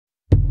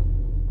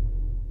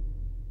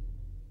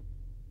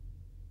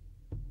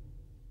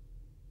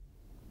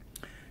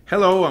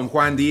Hello, I'm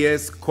Juan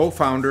Diaz,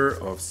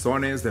 co-founder of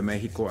Sones de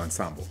Mexico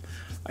Ensemble,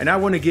 and I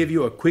want to give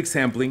you a quick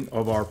sampling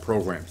of our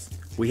programs.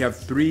 We have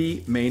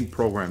three main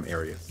program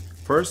areas.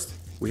 First,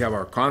 we have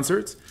our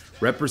concerts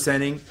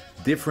representing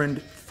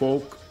different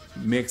folk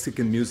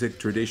Mexican music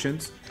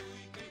traditions.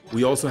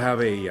 We also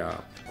have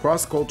a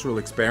cross-cultural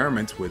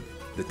experiments with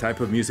the type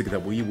of music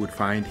that we would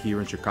find here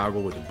in Chicago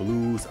with the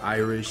blues,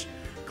 Irish,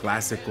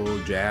 classical,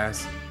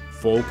 jazz,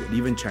 folk, and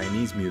even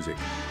Chinese music.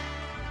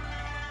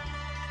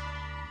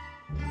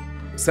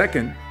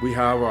 Second, we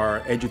have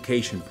our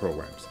education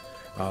programs,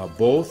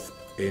 both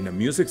in a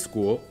music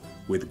school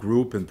with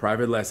group and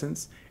private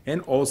lessons, and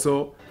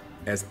also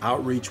as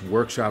outreach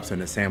workshops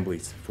and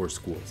assemblies for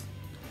schools.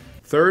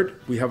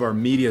 Third, we have our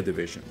media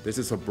division. This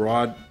is a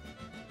broad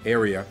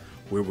area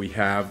where we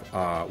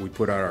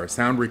put out our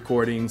sound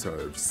recordings, our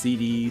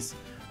CDs,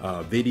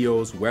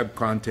 videos, web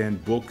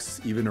content,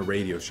 books, even a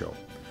radio show.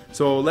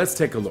 So let's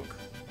take a look.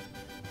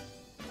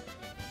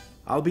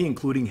 I'll be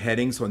including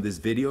headings on this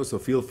video, so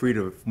feel free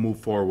to move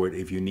forward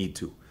if you need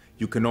to.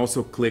 You can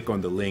also click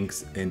on the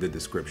links in the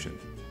description.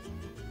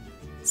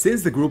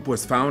 Since the group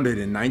was founded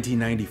in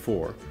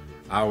 1994,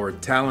 our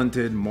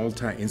talented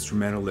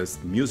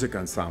multi-instrumentalist music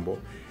ensemble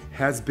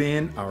has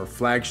been our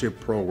flagship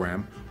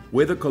program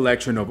with a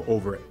collection of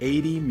over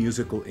 80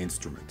 musical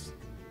instruments.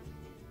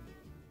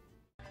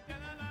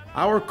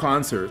 Our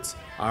concerts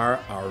are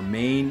our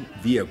main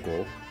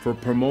vehicle for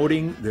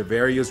promoting the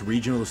various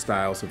regional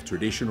styles of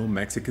traditional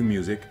Mexican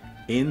music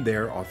in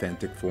their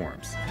authentic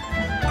forms.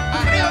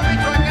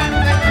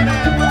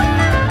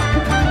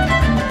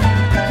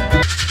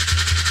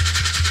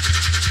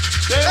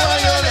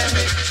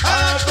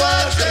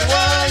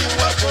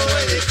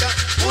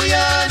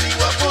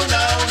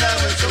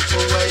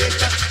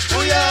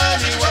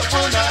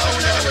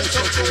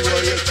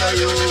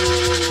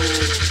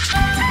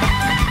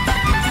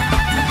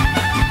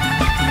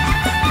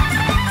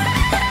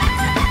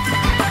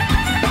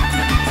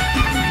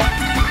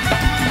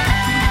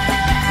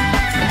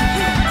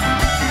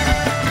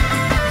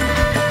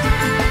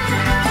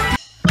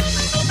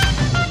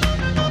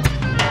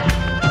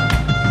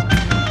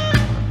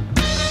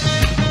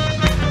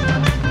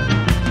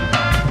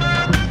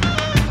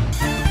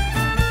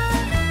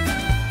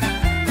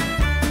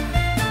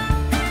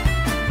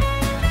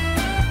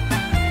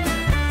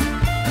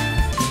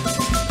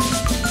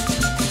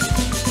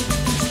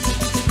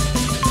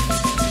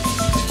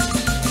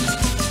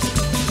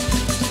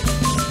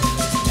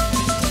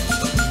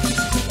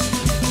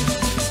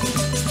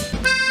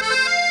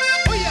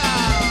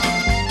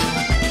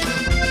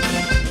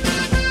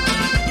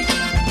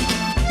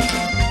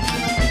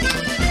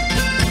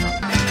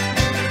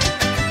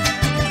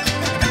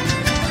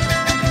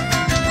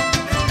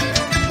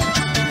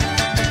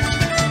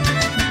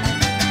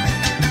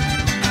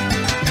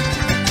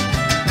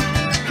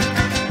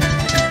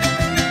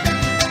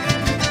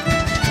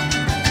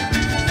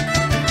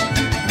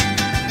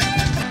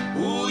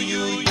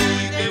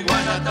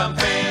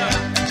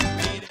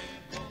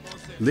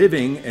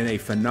 Living in a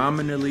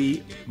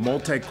phenomenally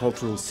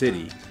multicultural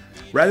city,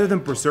 rather than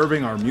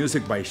preserving our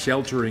music by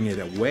sheltering it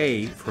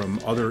away from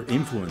other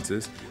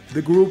influences,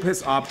 the group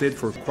has opted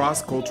for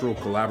cross-cultural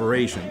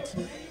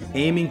collaborations,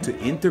 aiming to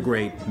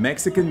integrate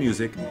Mexican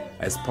music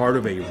as part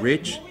of a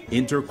rich,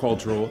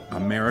 intercultural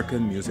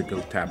American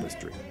musical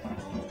tapestry.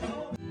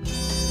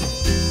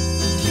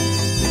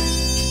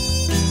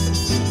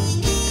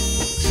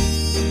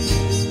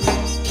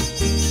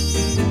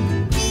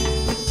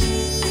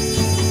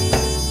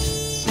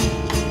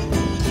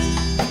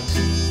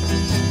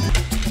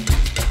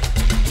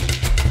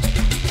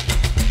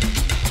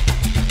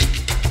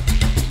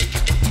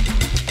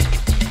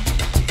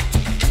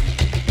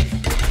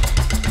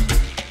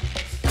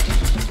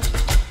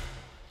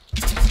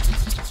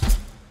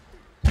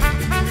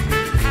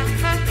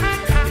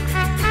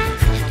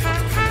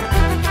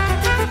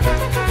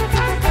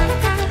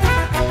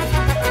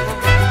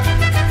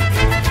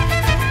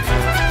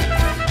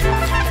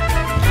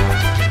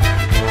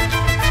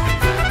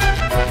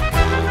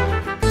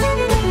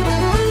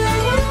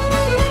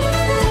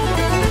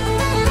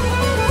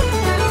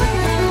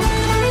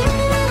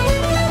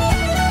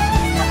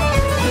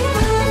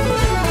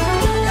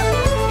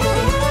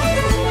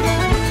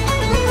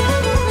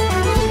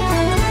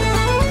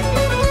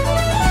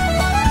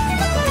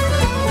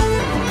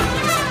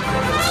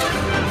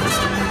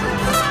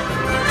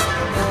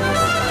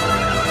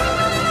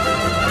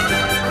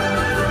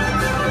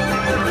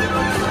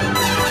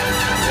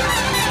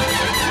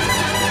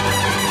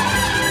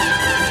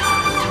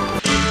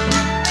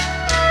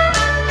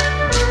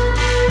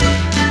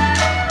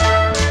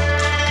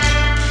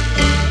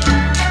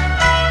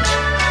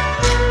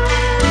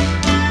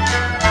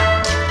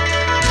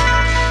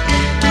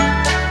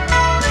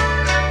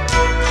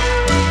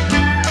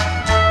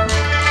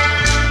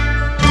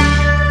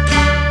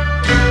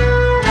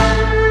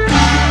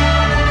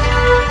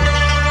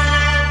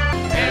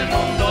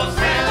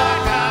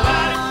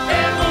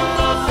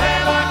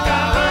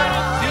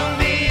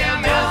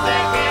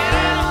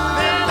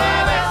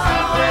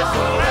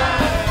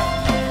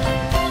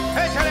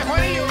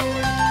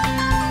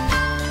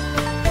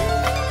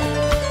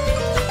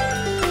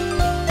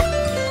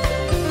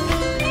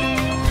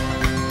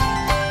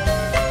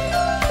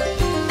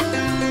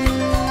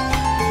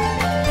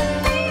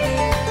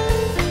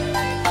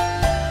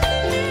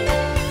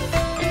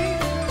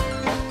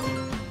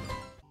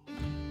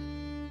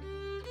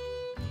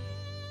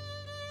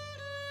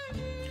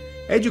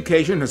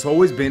 Education has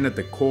always been at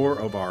the core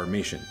of our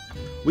mission.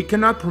 We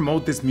cannot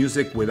promote this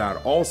music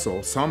without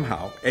also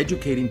somehow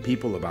educating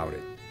people about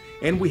it,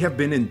 and we have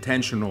been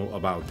intentional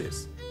about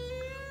this.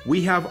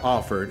 We have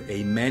offered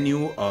a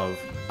menu of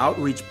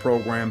outreach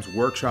programs,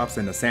 workshops,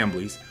 and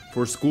assemblies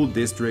for school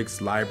districts,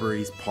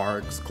 libraries,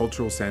 parks,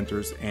 cultural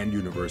centers, and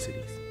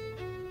universities.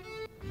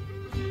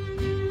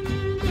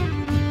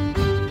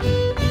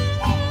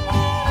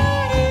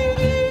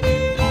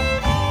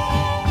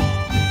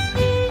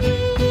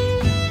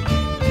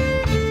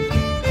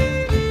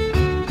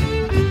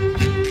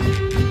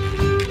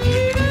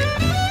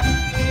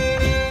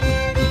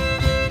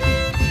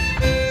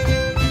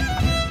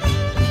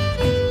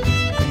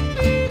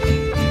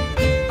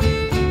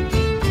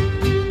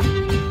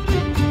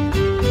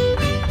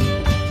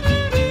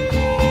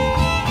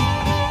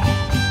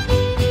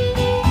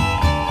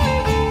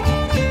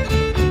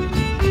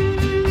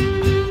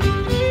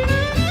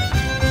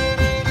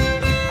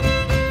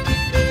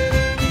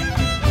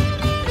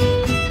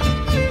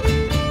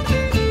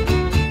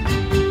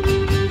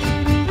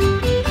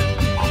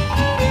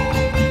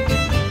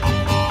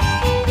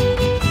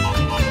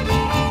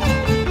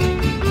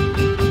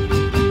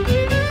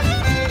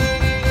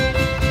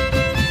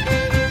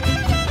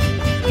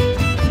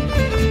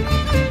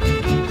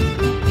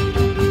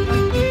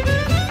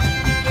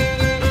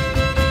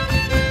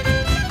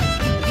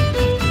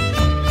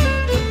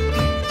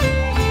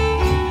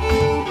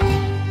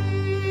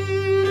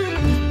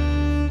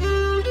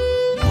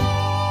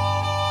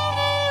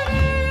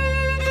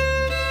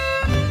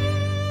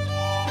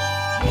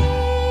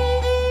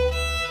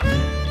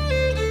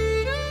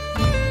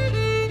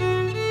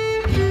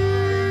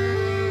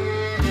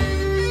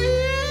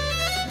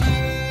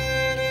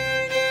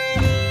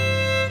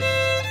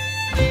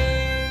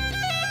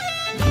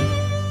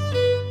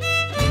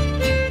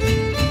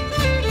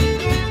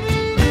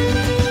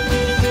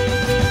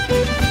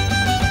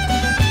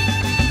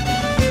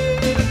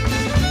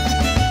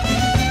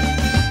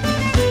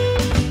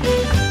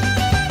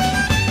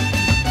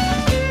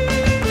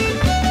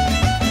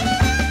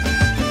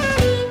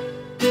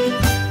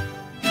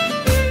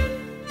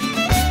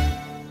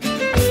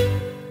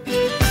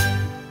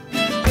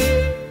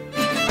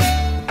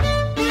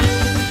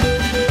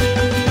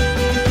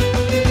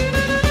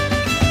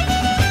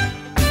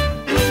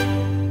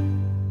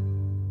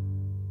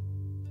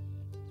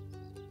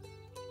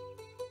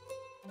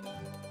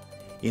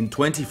 In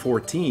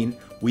 2014,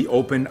 we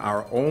opened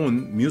our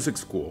own music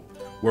school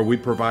where we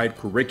provide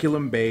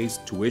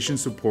curriculum-based,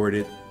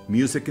 tuition-supported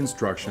music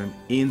instruction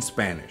in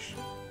Spanish.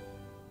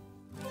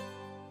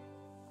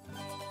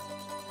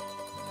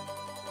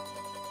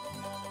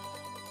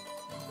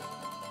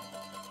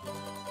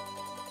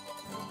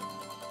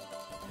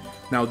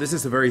 Now, this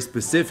is a very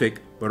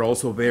specific but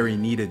also very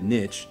needed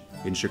niche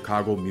in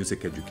Chicago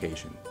music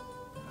education.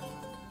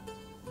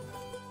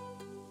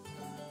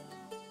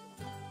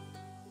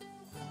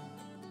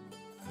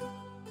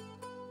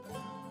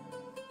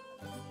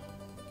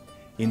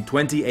 In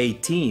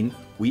 2018,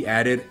 we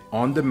added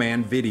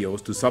on-demand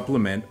videos to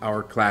supplement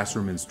our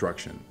classroom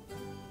instruction.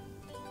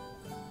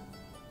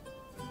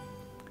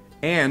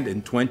 And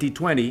in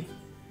 2020,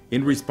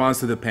 in response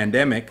to the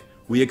pandemic,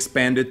 we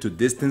expanded to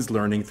distance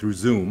learning through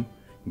Zoom,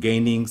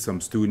 gaining some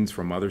students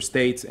from other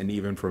states and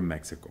even from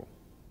Mexico.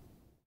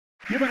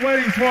 You've been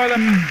waiting for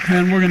them,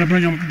 and we're going to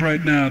bring them up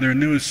right now. Their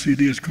newest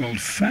CD is called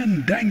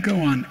Fandango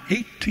on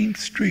 18th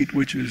Street,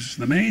 which is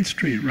the main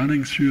street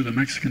running through the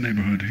Mexican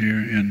neighborhood here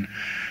in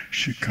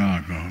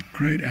Chicago.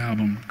 Great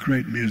album,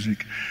 great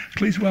music.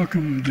 Please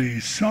welcome the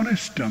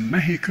Sones de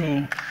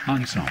Mexico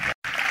Ensemble.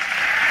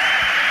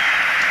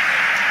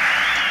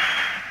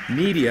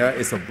 Media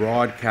is a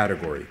broad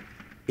category.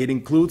 It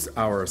includes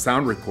our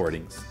sound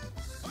recordings.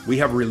 We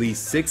have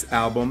released 6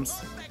 albums.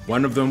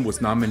 One of them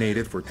was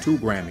nominated for 2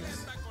 Grammys.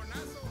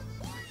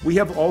 We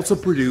have also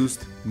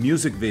produced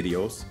music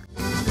videos,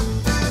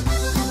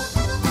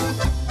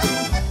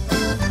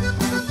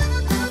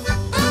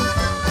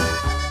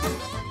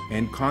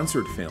 and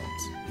concert films.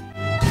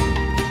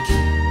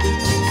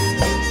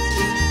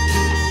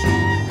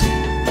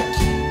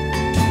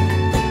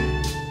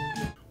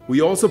 We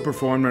also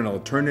performed an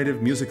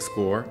alternative music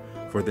score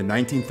for the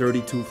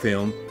 1932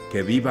 film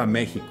Que Viva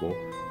México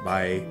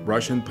by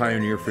Russian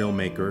pioneer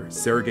filmmaker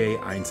Sergei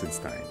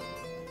Eisenstein.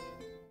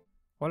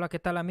 Hola, ¿qué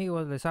tal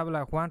amigos? Les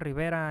habla Juan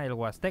Rivera, el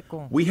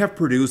Huasteco. We have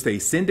produced a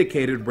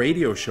syndicated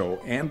radio show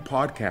and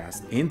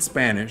podcast in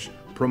Spanish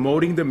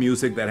promoting the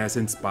music that has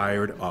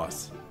inspired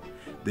us.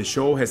 The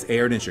show has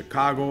aired in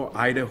Chicago,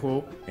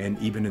 Idaho, and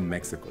even in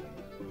Mexico.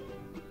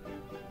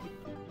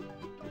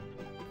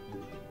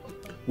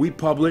 We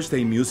published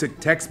a music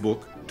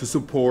textbook to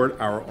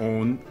support our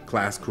own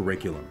class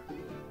curriculum.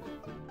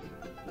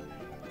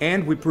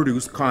 And we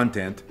produce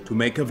content to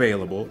make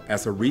available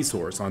as a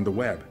resource on the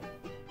web.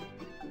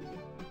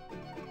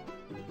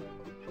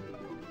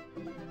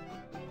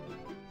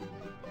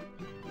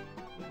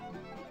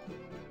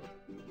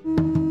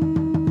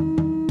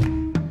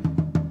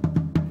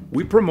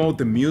 We promote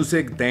the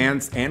music,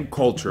 dance, and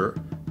culture,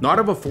 not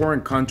of a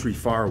foreign country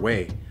far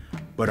away,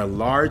 but a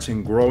large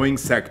and growing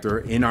sector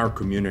in our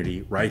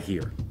community right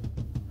here.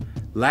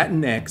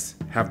 Latinx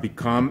have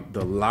become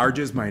the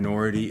largest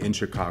minority in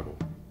Chicago.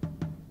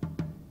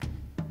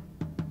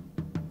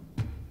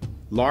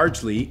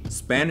 Largely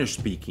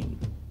Spanish-speaking,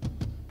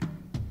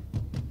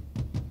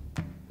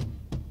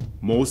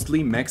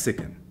 mostly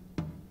Mexican.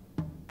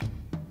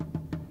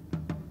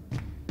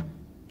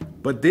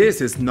 But this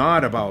is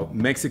not about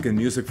Mexican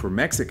music for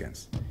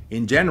Mexicans.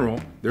 In general,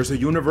 there's a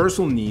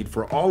universal need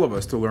for all of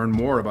us to learn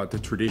more about the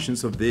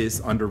traditions of this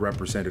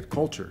underrepresented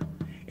culture,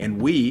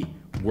 and we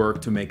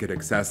work to make it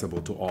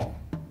accessible to all.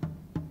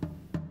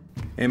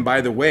 And by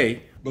the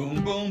way,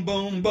 Boom, boom,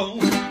 boom, boom.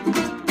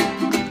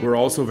 we're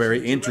also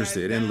very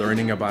interested in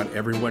learning about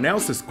everyone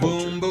else's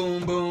culture, Boom,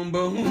 boom, boom,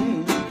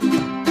 boom.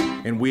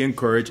 and we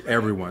encourage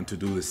everyone to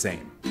do the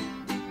same.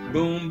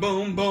 Boom,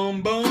 boom,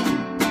 boom, boom.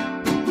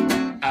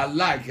 I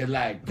like it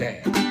like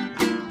that.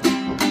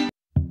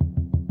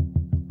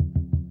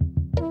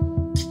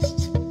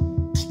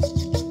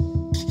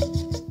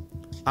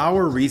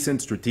 Our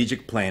recent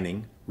strategic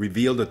planning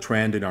revealed a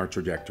trend in our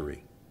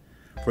trajectory.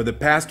 For the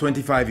past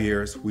 25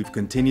 years, we've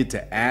continued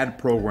to add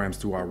programs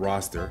to our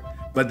roster,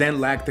 but then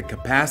lacked the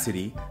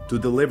capacity to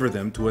deliver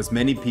them to as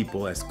many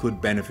people as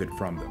could benefit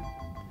from them.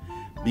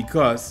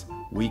 Because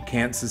we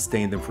can't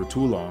sustain them for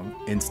too long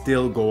and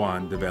still go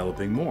on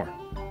developing more.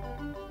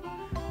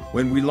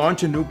 When we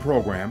launch a new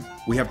program,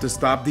 we have to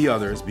stop the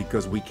others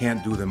because we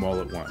can't do them all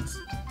at once.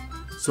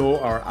 So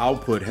our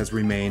output has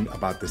remained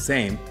about the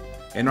same,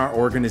 and our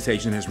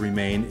organization has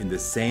remained in the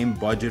same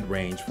budget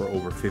range for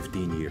over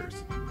 15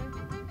 years.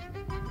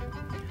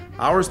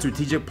 Our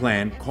strategic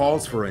plan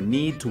calls for a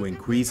need to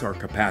increase our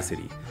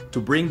capacity to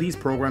bring these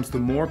programs to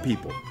more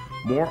people,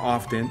 more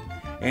often,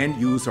 and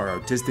use our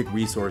artistic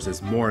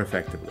resources more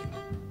effectively.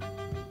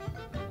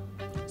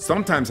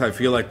 Sometimes I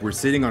feel like we're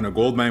sitting on a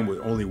gold mine with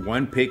only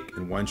one pick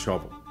and one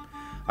shovel.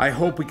 I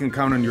hope we can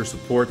count on your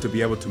support to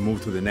be able to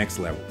move to the next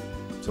level.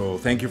 So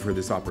thank you for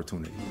this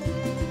opportunity.